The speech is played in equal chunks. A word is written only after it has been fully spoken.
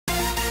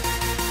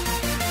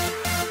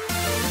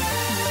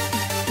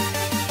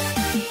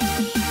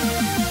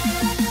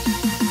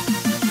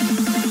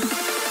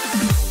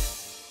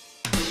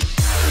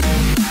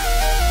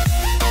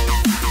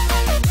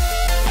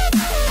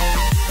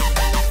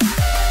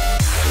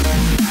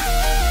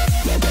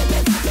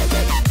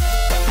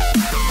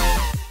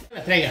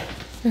traiga.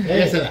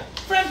 Désela.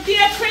 From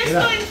tía Cristo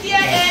and tía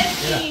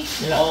Esty.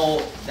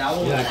 Oh, that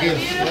one. Ella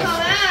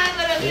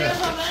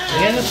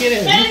no quiere.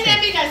 Espérenme,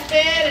 amiga,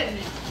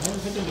 espérenme.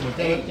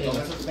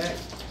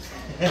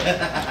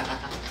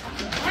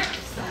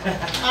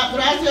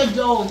 Gracias,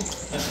 Joe.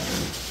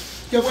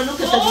 Qué bueno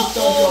que te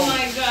gustó, Oh Joe.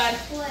 my God.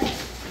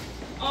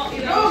 Oh,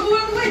 mira.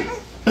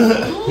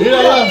 Mira.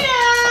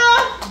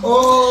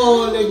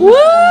 Oh, le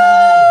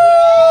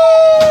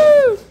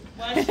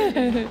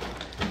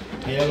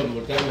Ella lo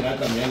voltea a mirar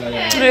también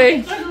allá.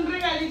 Con un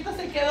regalito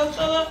se quedó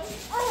todo.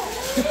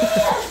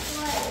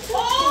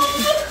 Oh,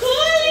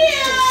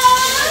 Julia!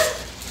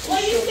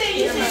 What you say?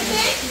 You say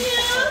thank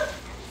you.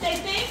 Say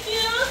thank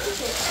you.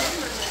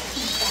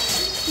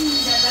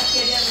 Ya la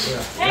quería abrir.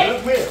 Hey,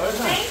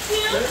 thank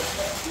you.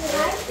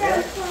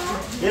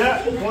 Mira,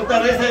 ¿cómo te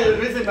risa y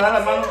me da la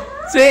mano?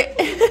 Sí.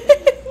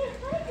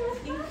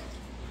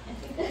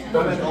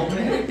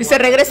 Dice,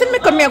 regrésenme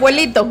con mi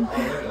abuelito.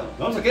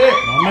 No, ¿se quiere?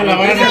 No me la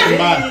vayan a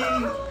tumbar.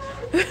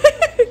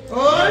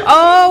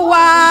 Oh,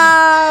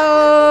 wow.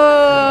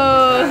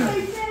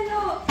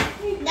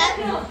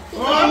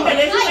 Oh,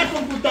 merece una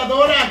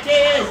computadora. ¿Qué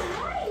es?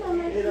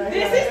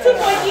 This is to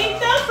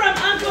poquito from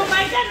Uncle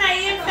Mike and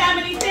Naim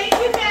family. Thank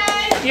you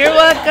guys. You're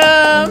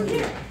welcome.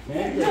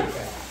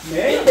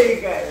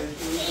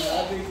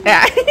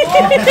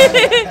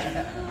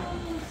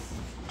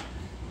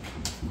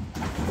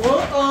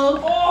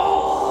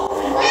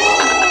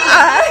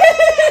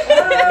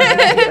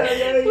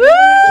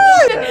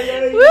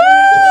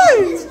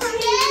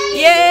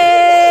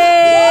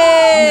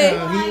 Yay!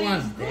 No, he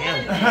wants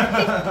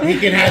that. He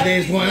can have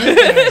this one.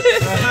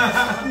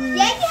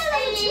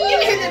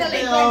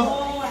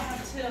 Oh, I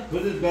have to.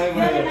 Put this bag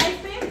Have a right nice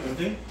day.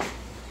 here.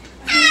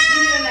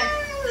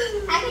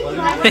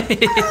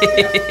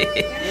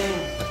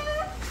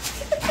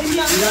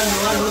 Mira,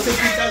 no se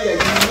quita de ahí.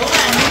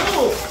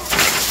 No.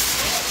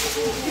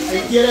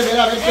 Él quiere ver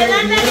a ver qué Él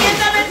anda dinero.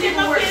 viendo a ver si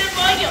no quiere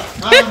pollo.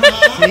 Ajá.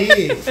 Sí.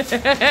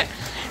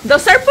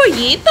 Those are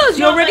pollitos.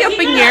 You already but he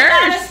opened got a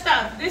lot of yours.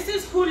 stuff. This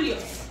is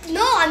Julio's.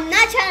 No, I'm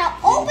not trying to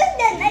open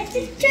them. I'm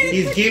just trying to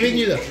He's put giving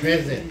you the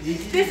present.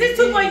 This is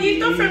tu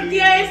pollito from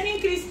tía Esmi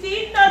and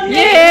Cristina.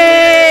 Yay!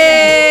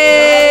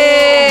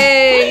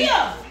 Julio.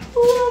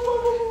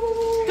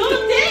 Tú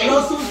te.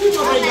 Los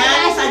últimos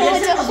regalos. Ayer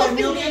se nos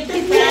durmió bien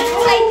temprano.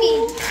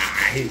 typing.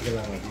 Ay, que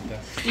la ratita.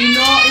 Y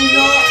no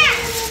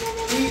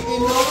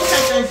nos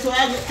alcanzó a...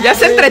 Ya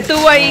se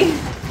entretuvo ahí.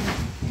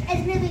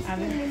 It's really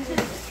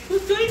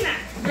Who's doing that?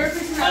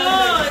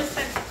 Oh,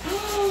 está.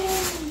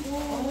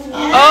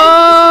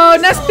 Oh,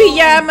 unas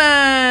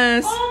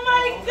pijamas. Oh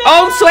my God.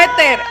 Oh, un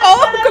suéter.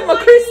 Oh, como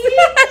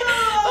Cristina.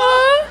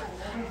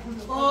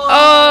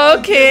 Oh,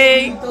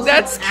 okay.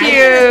 That's Está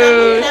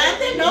cute.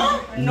 grande, ¿no?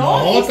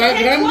 No, está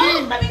grande.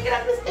 Está bien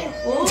grande este.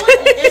 Oh,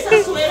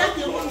 esa suera,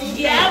 qué bonita.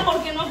 Ya,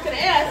 porque no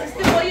creas.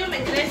 Este pollo me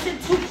crece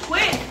too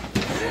quick.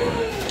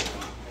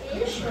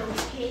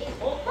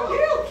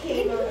 You're okay,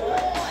 Mama.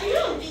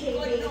 You're okay,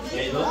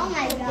 baby. Oh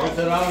my God.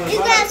 He's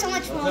gonna have so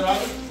much fun.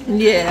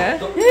 Yeah.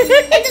 And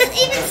there's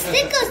even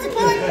stickers to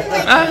put on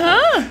like,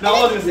 Uh-huh. No, I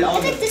was gonna say, I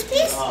was like this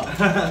piece, the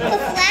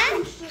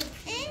flash.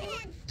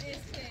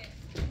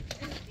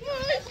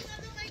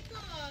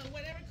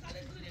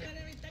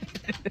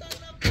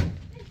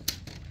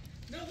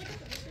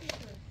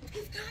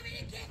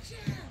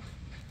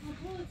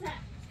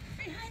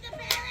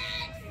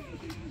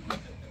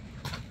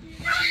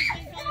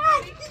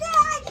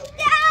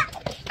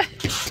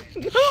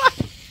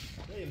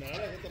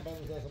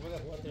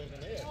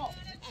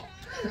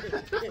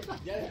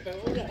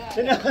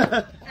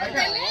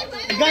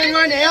 You got him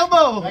on the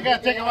elbow. I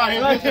gotta take him out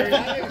here.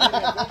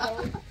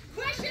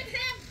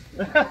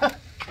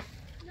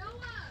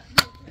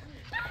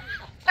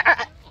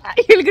 Y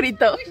el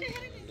grito.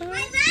 My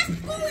last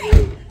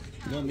bullet.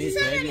 No, mi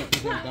serio, que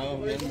sentado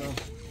viendo.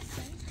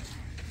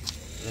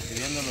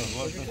 Recibiendo los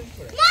golpes.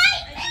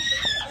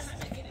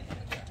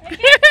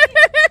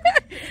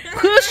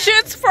 Who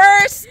shoots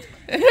first?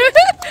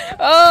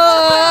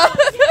 Oh.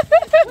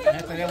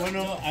 Estaría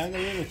bueno, ¿a dónde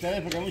viven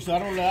ustedes? Porque hay mucho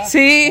árbol, ¿verdad?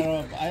 Sí.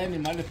 Pero hay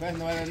animales, pues,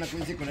 no va a haber una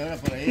cuince culebra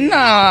por ahí.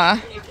 No.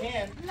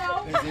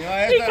 Le enseñó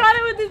a esta,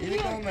 y vi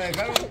cómo me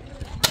dejaron.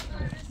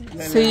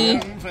 Le Sí.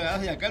 dieron un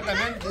fregazo y acá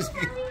también.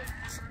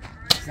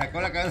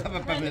 Sacó la cabeza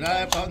para mirar a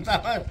ver para dónde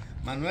estaba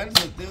Manuel,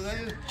 el tío de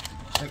ellos.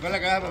 Sacó la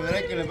cabeza para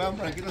mirar que le van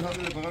por aquí,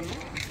 nosotros le pagamos.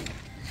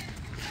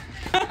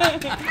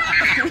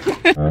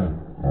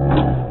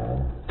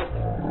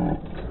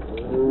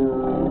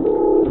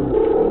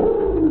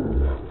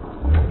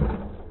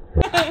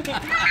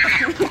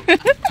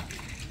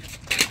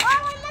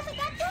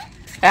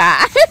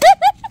 Ah.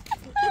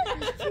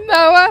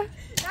 Noah.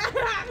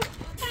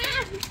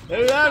 Es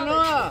verdad,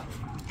 Noah.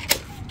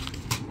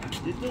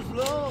 It's too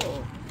slow.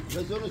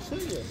 Let's go to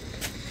see it.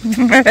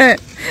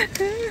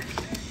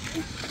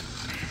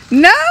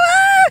 Noah.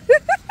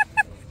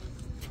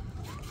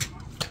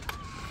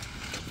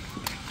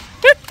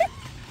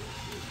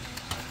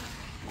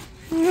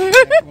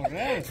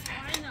 Correr.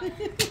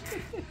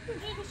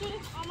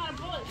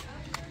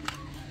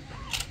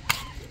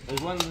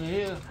 There's one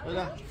here.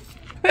 Mira.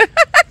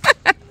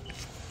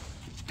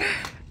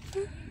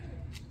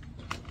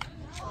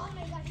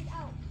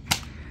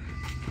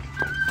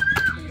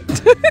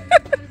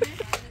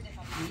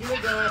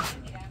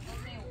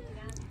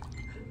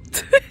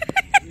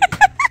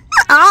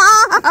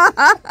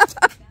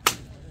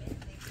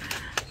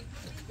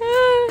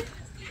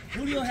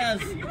 Julio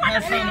has some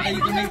that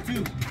you can make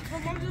too.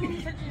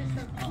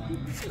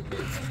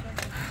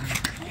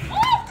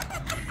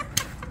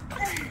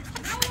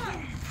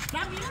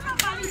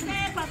 ¡No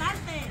para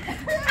darte!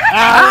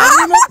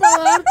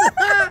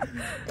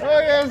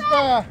 ¡Oye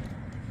esta!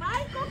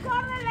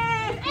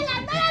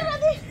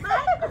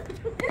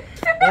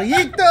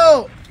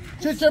 ¡Poquito!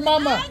 ¡Chucha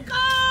mama!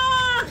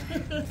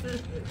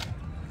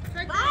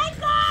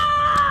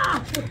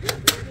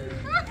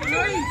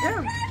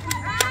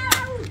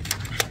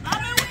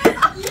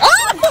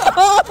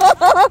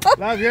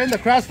 Love, you're in the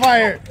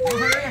crossfire.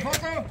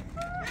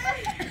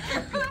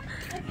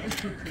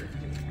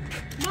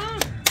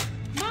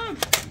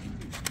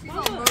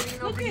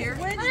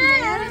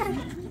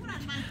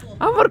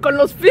 Amor, con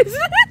los pies.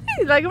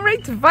 Like I'm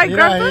ready to fight,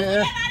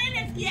 Grandpa.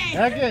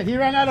 Okay, he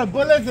ran out of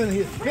bullets and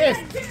he's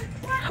pissed.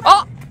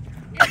 Oh!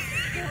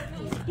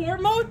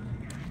 Sport mode?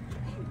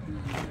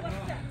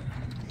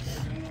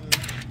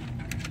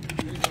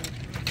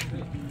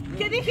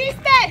 ¿Qué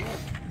dijiste?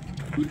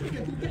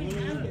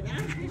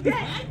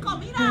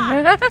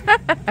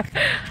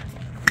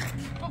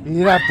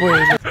 Mira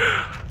pues.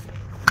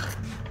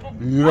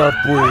 Mira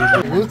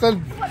pues. Me gusta el